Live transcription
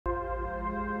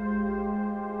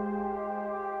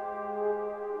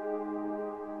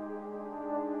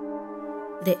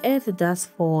The Earth does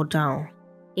fall down.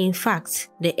 In fact,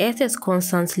 the Earth is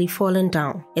constantly falling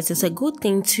down. It is a good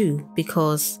thing too,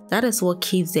 because that is what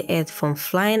keeps the Earth from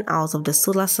flying out of the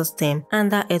solar system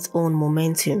under its own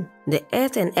momentum. The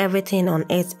Earth and everything on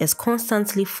it is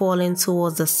constantly falling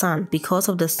towards the Sun because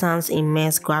of the Sun's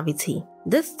immense gravity.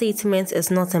 This statement is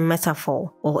not a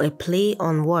metaphor or a play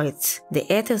on words. The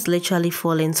Earth is literally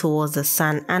falling towards the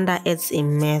Sun under its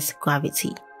immense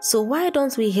gravity. So why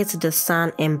don't we hit the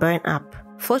Sun and burn up?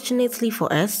 Fortunately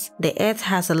for us, the Earth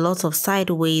has a lot of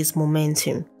sideways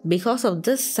momentum. Because of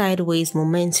this sideways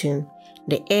momentum,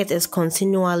 the Earth is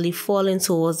continually falling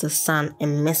towards the Sun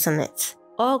and missing it.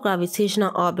 All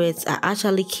gravitational orbits are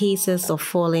actually cases of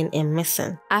falling and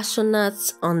missing.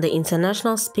 Astronauts on the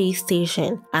International Space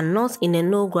Station are not in a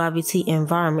no-gravity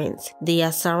environment. They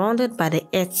are surrounded by the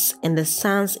Earth's and the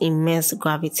Sun's immense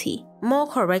gravity. More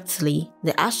correctly,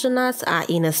 the astronauts are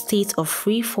in a state of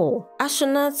free fall.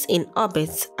 Astronauts in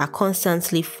orbit are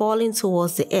constantly falling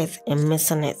towards the Earth and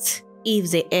missing it. If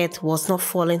the Earth was not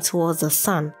falling towards the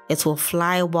Sun, it will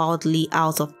fly wildly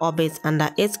out of orbit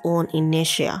under its own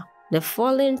inertia. The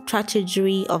falling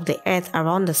trajectory of the Earth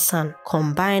around the Sun,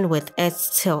 combined with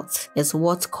Earth's tilt, is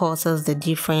what causes the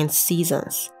different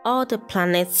seasons. All the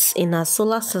planets in our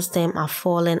solar system are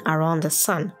falling around the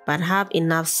Sun, but have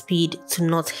enough speed to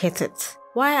not hit it.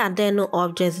 Why are there no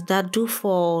objects that do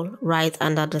fall right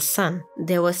under the Sun?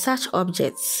 There were such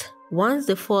objects. Once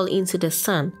they fall into the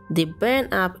Sun, they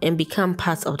burn up and become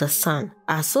part of the Sun.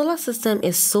 Our solar system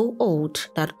is so old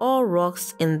that all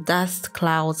rocks and dust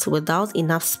clouds without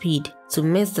enough speed to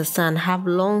miss the Sun have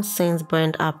long since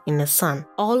burned up in the Sun.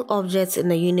 All objects in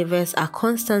the universe are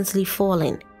constantly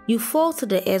falling. You fall to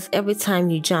the Earth every time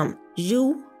you jump.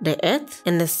 You, the Earth,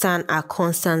 and the Sun are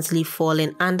constantly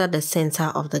falling under the center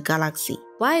of the galaxy.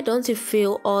 Why don't you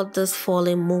feel all this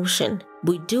falling motion?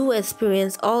 We do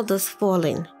experience all this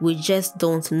falling, we just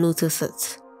don't notice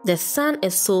it. The Sun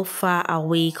is so far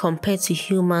away compared to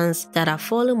humans that our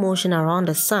falling motion around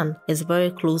the Sun is very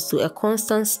close to a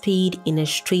constant speed in a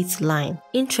straight line.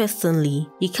 Interestingly,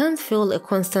 you can't feel a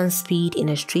constant speed in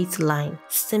a straight line.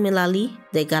 Similarly,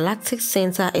 the galactic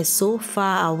center is so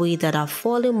far away that our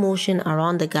falling motion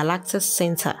around the galactic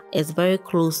center is very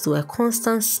close to a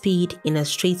constant speed in a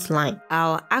straight line.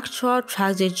 Our actual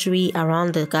trajectory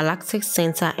around the galactic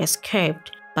center is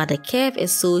curved, but the curve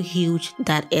is so huge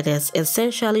that it is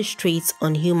essentially straight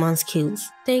on human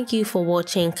scales. Thank you for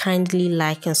watching. Kindly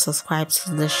like and subscribe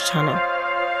to this channel.